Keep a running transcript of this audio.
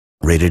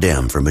Rated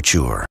M for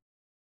mature.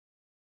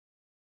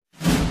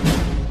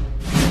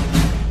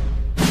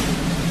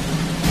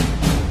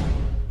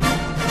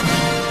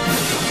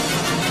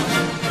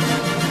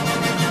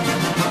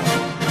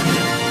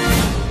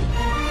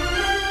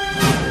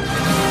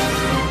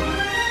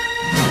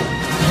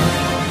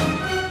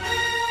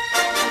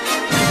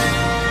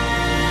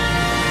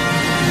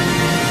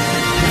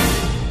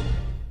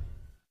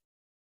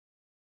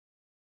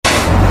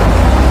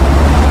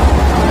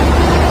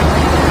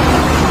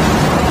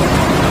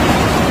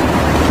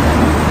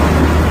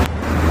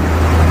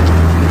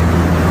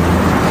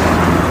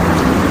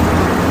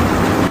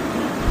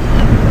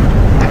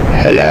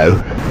 Hello,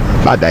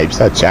 my name's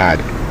Sunshine,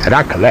 and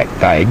I collect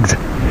things.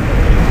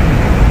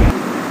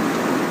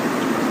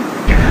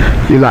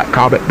 You like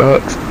comic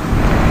books?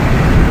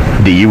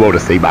 Do you want to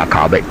see my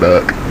comic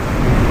book?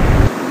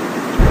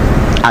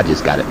 I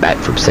just got it back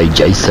from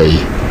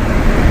CJC.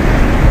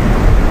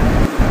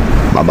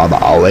 My mama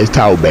always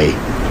told me,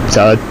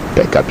 son,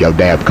 pick up your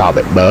damn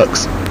comic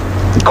books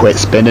and quit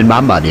spending my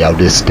money on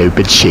this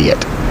stupid shit.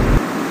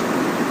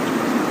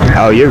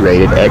 Oh, you're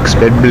reading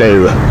X-Men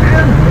Blue.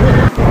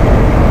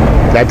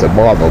 That's a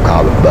Marvel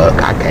comic book.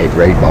 I can't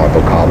read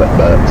Marvel comic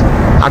books.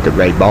 I could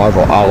read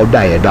Marvel all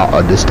day and not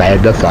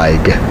understand a thing.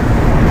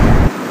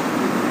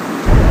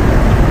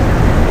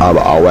 I've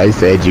always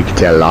said you can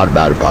tell a lot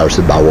about a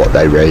person by what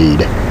they read.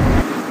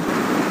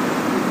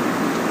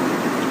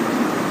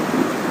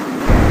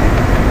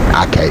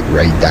 I can't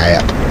read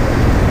that.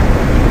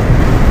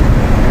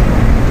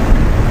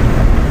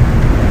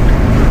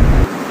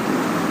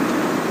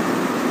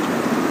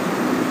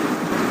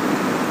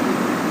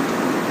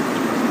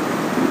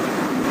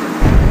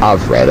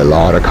 I've read a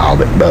lot of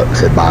comic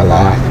books in my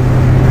life.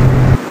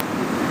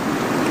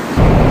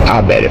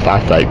 I bet if I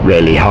think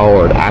really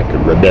hard, I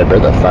can remember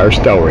the first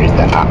stories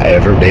that I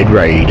ever did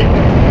read.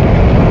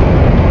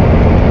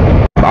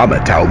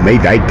 Mama told me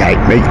they'd take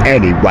me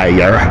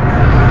anywhere.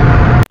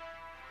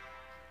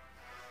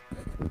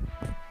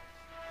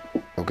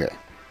 Okay,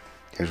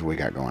 here's what we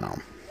got going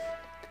on.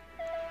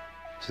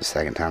 It's the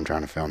second time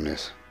trying to film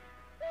this.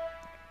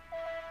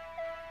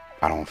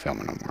 I don't want to film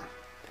it no more.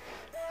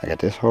 I got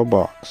this whole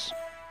box.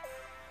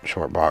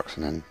 Short box,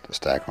 and then the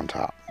stack on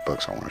top.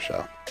 Books I want to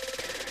show.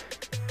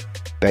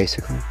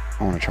 Basically,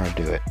 I want to try to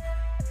do it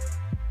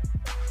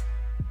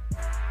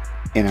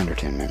in under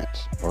 10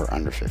 minutes, or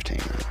under 15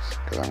 minutes,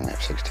 because I only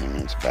have 16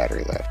 minutes of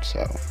battery left,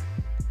 so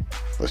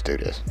let's do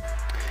this.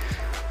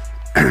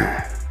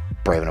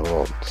 Brave and the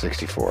Bold,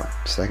 64.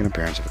 Second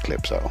appearance of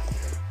Eclipso.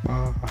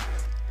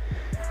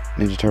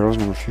 Ninja Turtles,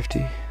 number 50.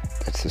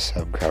 That's the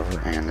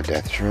subcover and the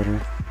Death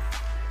Shredder.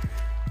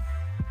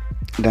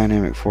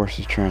 Dynamic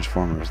Forces,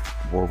 Transformers,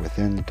 War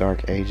Within the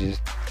Dark Ages,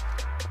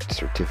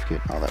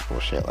 Certificate, all that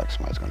bullshit, like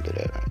somebody's gonna do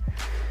that. Right?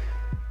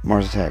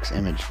 Mars Attacks,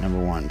 Image, number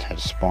 1, had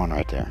to spawn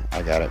right there.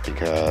 I got it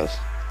because,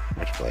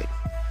 Witchblade.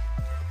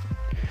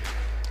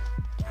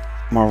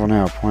 Marvel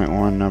Now, Point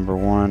 1, number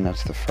 1,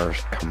 that's the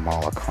first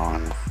Kamala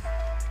Khan.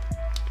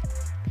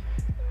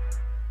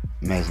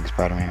 Amazing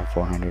Spider-Man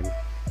 400,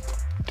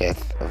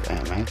 Death of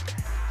Aunt May.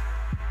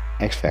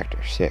 X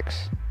Factor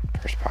 6,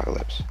 First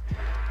Apocalypse.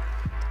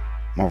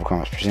 Marvel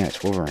Comics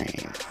presents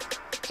Wolverine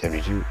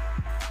 72.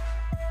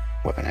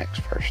 Weapon X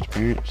first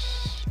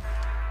appearance.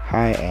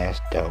 High ass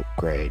dope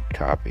grade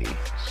copy.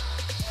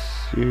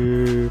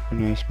 Super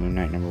nice Moon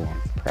Knight number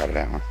 1. Proud of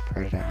that one.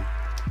 Proud of that one.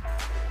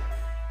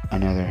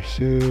 Another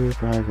super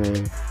high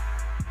grade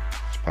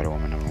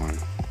Spider-Woman number 1.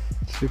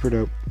 Super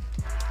dope.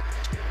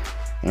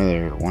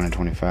 Another 1 in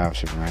 25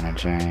 Superman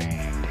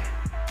Unchained.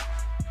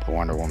 The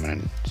Wonder Woman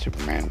and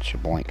Superman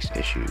Shaboinks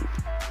issue.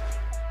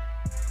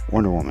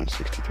 Wonder Woman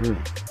 63.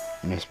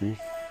 Miss me?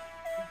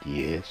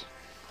 Yes.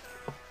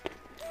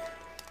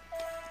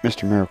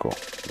 Mr. Miracle,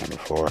 number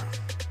 4.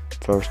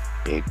 First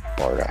Big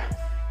Barda.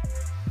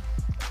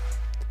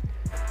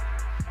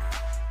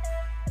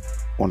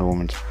 Wonder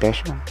Woman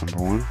Special, number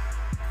 1.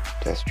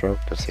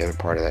 Deathstroke, that's the other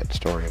part of that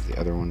story of the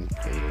other one.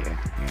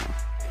 Yeah.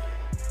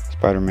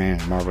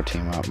 Spider-Man and Marvel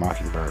team up,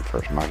 Mockingbird,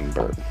 first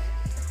Mockingbird.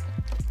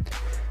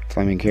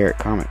 Flaming Carrot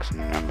Comics,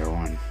 number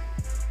 1.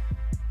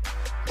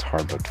 It's a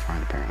hard book to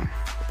find, apparently.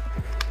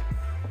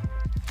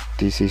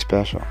 DC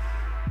Special,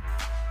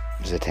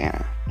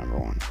 Zatanna, number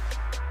 1.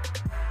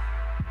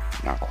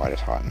 Not quite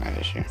as hot in that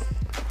issue.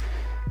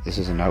 This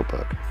is a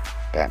notebook.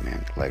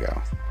 Batman,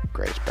 Lego.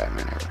 Greatest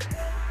Batman ever.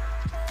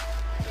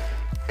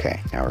 Okay,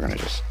 now we're gonna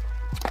just...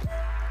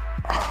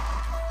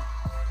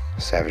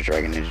 Savage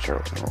Dragon Ninja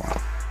Turtles, number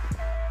 1.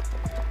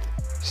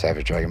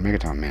 Savage Dragon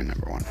Megaton Man,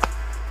 number 1.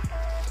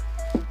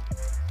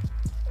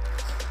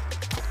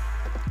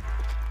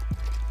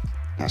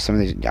 Now some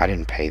of these, I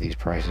didn't pay these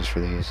prices for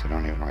these. I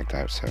don't even like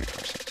that.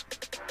 75 cents.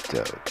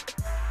 Dope.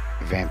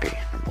 Vampy,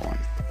 number 1.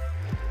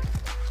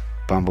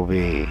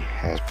 Bumblebee,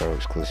 Hasbro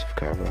exclusive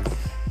cover.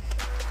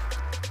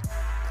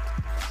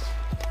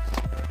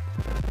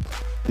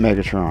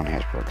 Megatron,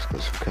 Hasbro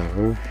exclusive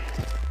cover.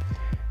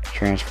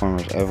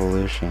 Transformers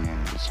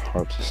Evolutions,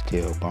 Hearts of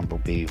Steel,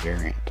 Bumblebee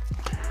variant.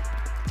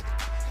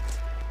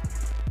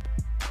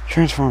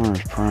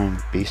 Transformers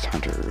Prime Beast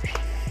Hunters.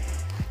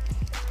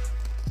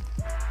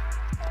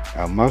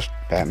 Most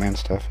Batman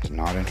stuff is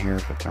not in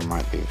here, but there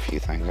might be a few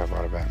things I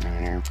bought of Batman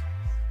in here.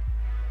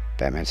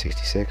 Batman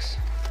 66.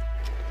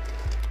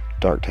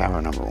 Dark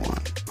Tower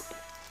 #1.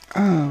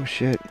 Oh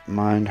shit,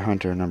 Mind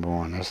Hunter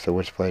 #1. That's the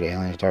Witchblade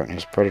Aliens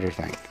Darkness Predator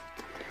thing.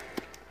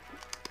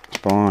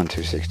 Spawn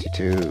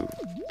 262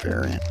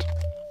 variant.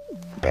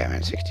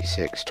 Batman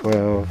 66,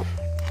 12,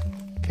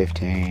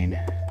 15,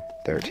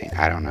 13.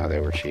 I don't know,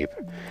 they were cheap.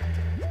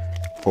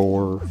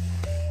 4.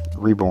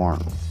 Reborn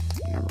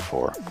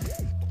 #4.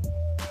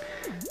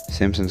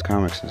 Simpsons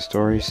Comics and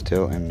Stories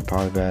still in the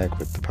polybag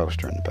with the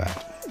poster in the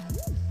back.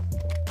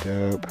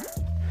 Dope.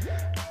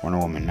 Wonder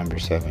Woman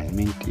 #7,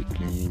 minty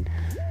clean.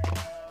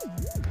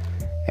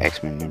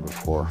 X-Men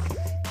 #4.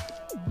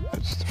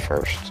 That's the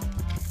first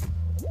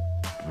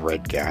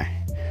red guy.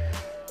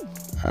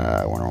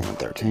 Wonder Woman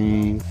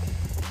 13.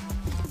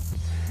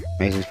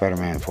 Amazing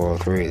Spider-Man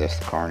 403. That's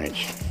the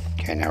Carnage.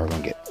 Okay, now we're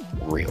gonna get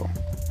real.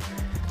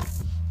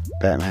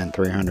 Batman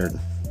 300.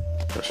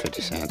 Those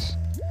 50 cents.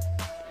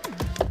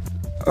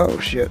 Oh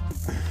shit.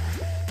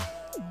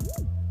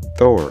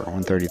 Thor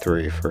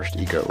 133. First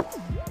Ego.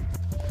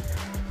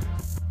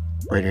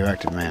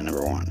 Radioactive Man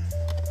 #1.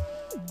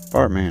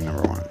 Bartman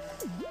 #1.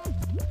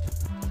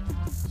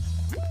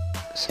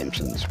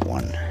 Simpsons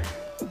 1.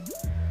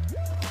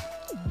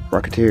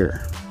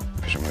 Rocketeer.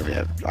 Official movie,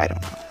 I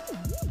don't know.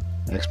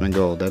 X-Men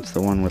Gold, that's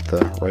the one with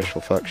the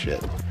racial fuck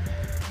shit.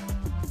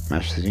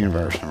 Masters of the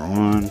Universe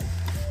 #1.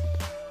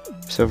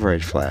 Silver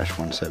Age Flash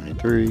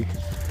 173.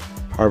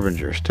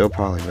 Harbinger, still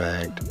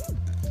polybagged.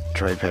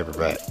 Trade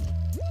paperback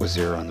with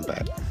 0 on the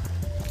back.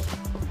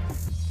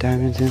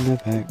 Diamonds in the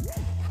back.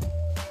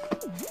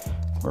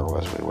 Where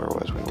was we?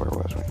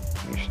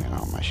 You're seeing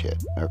all my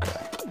shit. Okay.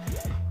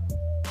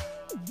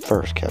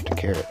 First, Captain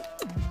Carrot.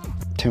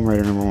 Tomb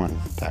Raider #1.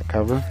 That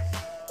cover.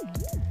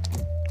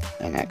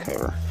 And that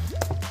cover.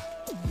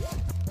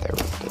 They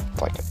were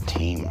like a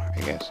team,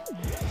 I guess.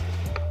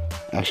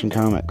 Action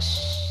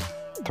Comics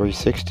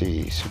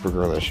 360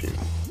 Supergirl issue.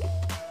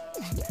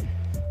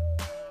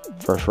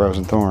 First Rose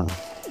and Thorn.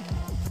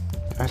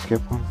 Did I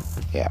skip one?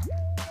 Yeah.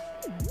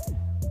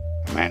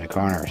 Amanda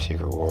Conner,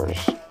 Secret Wars,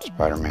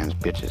 Spider-Man's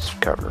Bitches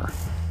cover.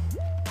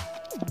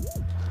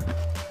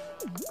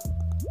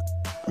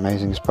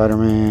 Amazing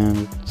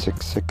Spider-Man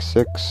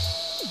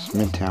 666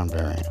 Midtown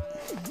variant.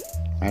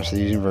 Master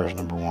of the Universe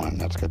 #1.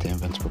 That's got the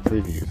Invincible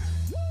preview.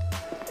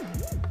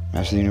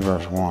 Master of the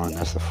Universe 1.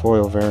 That's the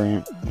foil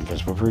variant.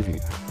 Invincible preview.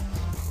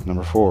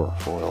 #4.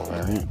 Foil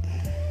variant.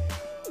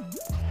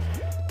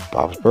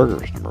 Bob's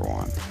Burgers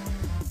 #1.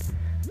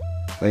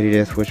 Lady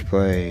Death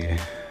Witchblade.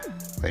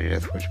 Lady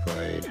Death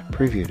Witchblade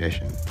Preview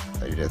Edition.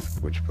 Lady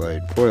Death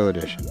Witchblade Foil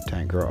Edition.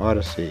 Tank Girl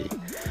Odyssey.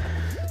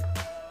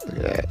 Look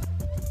at that.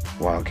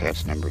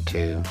 Wildcats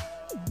 #2.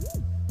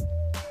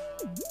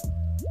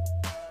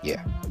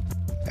 Yeah,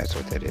 that's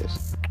what that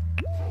is.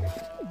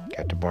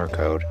 Got the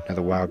barcode.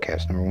 Another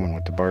Wildcats #1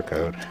 with the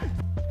barcode.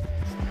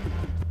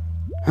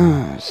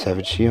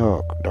 Savage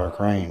She-Hulk Dark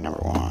Reign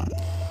 #1.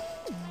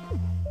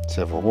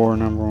 Civil War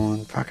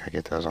 #1. Fuck, I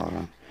get those all the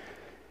time.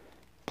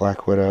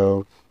 Black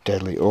Widow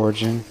Deadly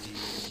Origin.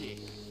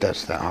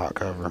 That's that hot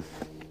cover.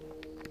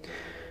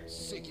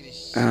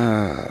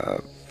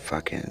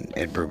 Fucking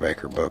Ed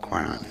Brubaker book,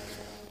 why not?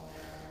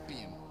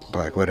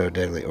 Black Widow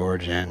Deadly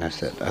Origin, that's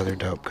that other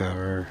dope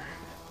cover.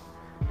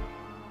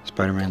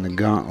 Spider-Man the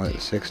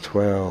Gauntlet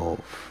 612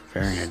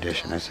 variant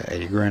edition, that's that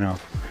 80 grand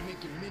off.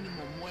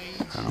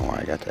 I don't know why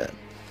I got that.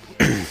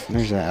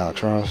 There's that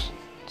Alex Ross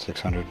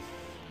 600.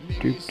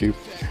 Doop doop.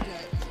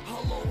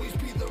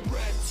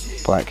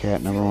 Black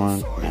Cat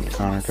 #1, Amanda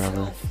Conner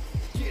cover.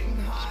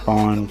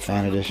 Spawn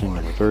Fan Edition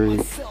 #3.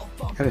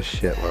 Got a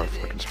shitload of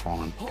fucking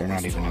Spawn. They're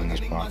not even in this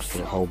box.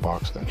 There's a whole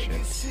box of that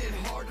shit.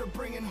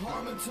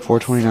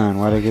 $4.29.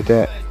 Why'd I get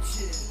that?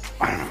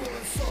 I don't know.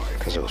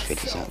 Because it was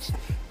 50 cents.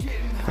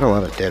 Got a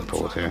lot of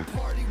Deadpool too.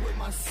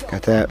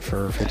 Got that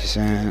for 50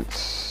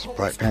 cents.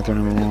 Black Panther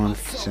 #1,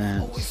 50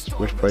 cents.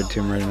 Witchblade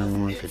Tomb Raider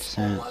 #1, 50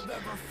 cents.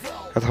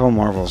 Got the whole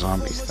Marvel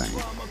Zombies thing.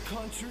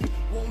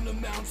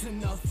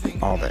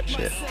 All that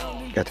shit.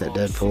 Got that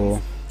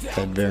Deadpool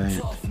head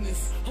variant.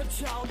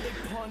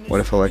 What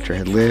if Elektra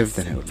had lived?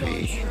 Then it would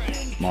be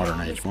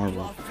Modern Age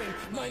Marvel.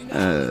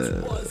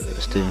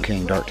 Stephen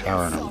King Dark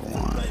Tower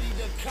 #1.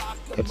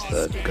 That's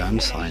the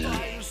Gunslinger.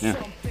 Yeah.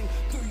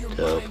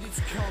 Dope.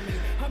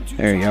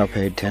 There you go. I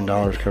paid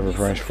 $10 cover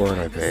price for it.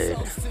 I paid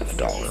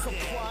 $1.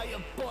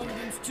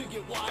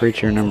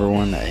 Preacher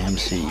 #1, the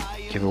AMC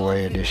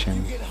giveaway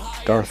edition.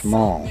 Darth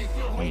Maul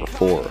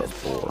 #4 of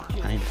 4.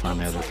 I need to find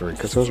the other 3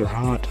 because those are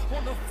hot.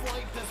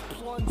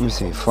 Let me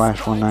see.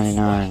 Flash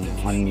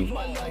 199. When you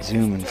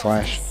zoom and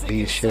Flash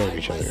beat shit out of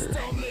each other.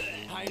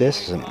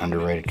 This is an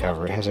underrated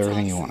cover. It has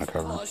everything you want in a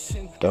cover.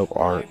 Dope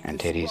art and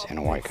titties and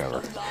a white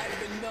cover.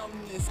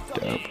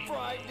 Dope.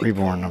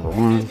 Reborn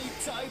 #1.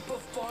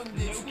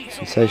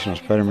 Sensational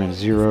Spider-Man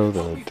 0.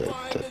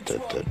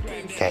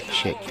 That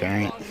shit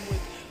variant.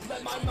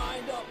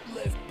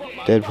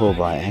 Deadpool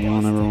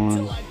Biannual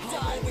 #1.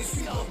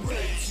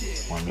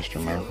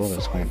 Mr. Miracle.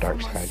 That's going to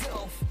Dark Side.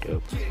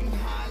 Dope.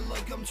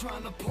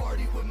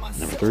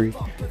 Number 3.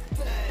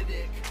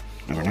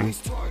 Number 9.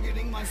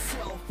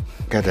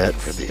 Got that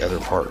for the other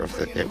part of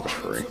it. It was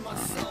free.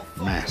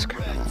 Mask.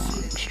 Number 1.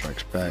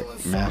 Strikes Back.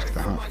 Mask.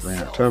 The Hunt for Green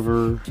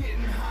October.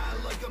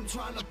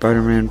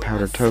 Spider-Man.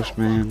 Powdered Toast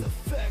Man.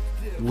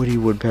 Woody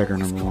Woodpecker.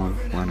 Number 1.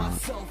 Why not?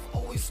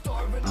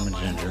 I'm a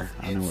ginger.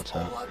 I know what's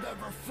up.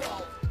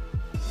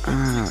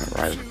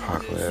 Rise of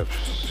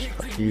Apocalypse.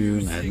 Fuck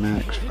you. Mad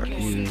Max. Fuck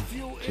you.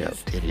 Yep,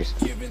 titties.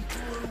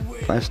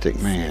 Plastic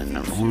Man.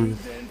 Number 1.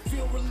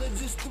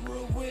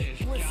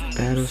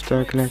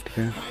 Battlestar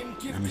Galactica.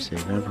 Let me see.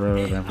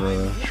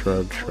 Vampiro.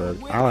 Shrugged.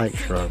 I like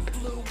Shrugged.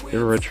 You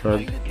ever read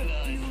Shrugged?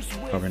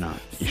 Probably not.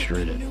 You should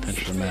read it.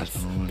 Adventures of Mass.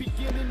 Number 1.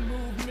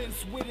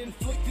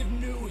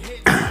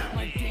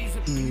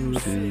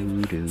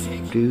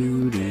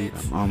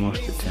 I'm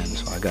almost at 10,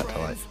 so I got to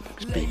like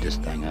speed this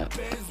thing up.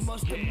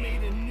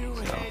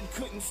 So,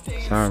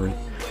 sorry.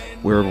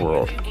 Weird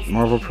World.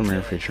 Marvel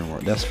Premiere Feature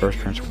World. That's First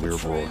Prince of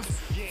Weird World.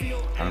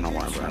 I don't know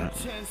why about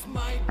it.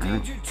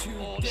 Alright.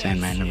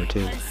 Sandman number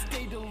 2.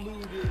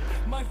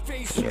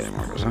 Yeah,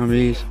 Marvel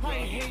Zombies.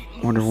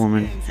 Wonder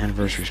Woman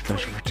Anniversary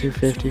Special for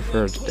 $2.50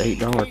 for its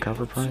 $8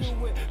 cover price.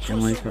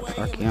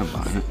 Fuck yeah, I'm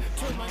buying it.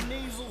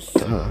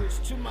 Duh.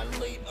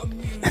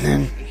 And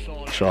then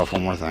show off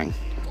one more thing.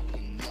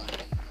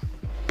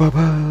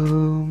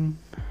 Ba-boom!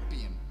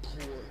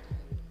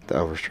 The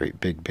Overstreet.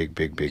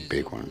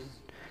 Big one.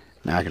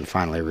 Now I can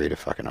finally read a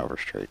fucking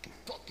Overstreet.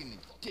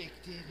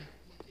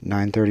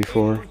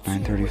 934,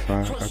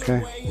 935.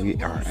 Okay, we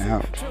are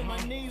out.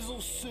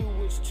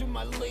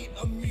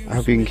 I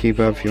hope you can keep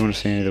up. If you want to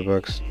see any of the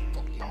books,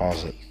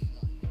 pause it.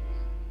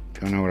 If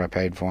you don't know what I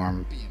paid for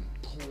them,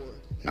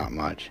 not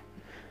much.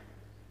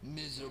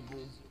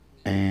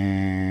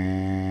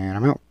 And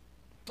I'm out.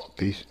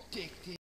 Peace.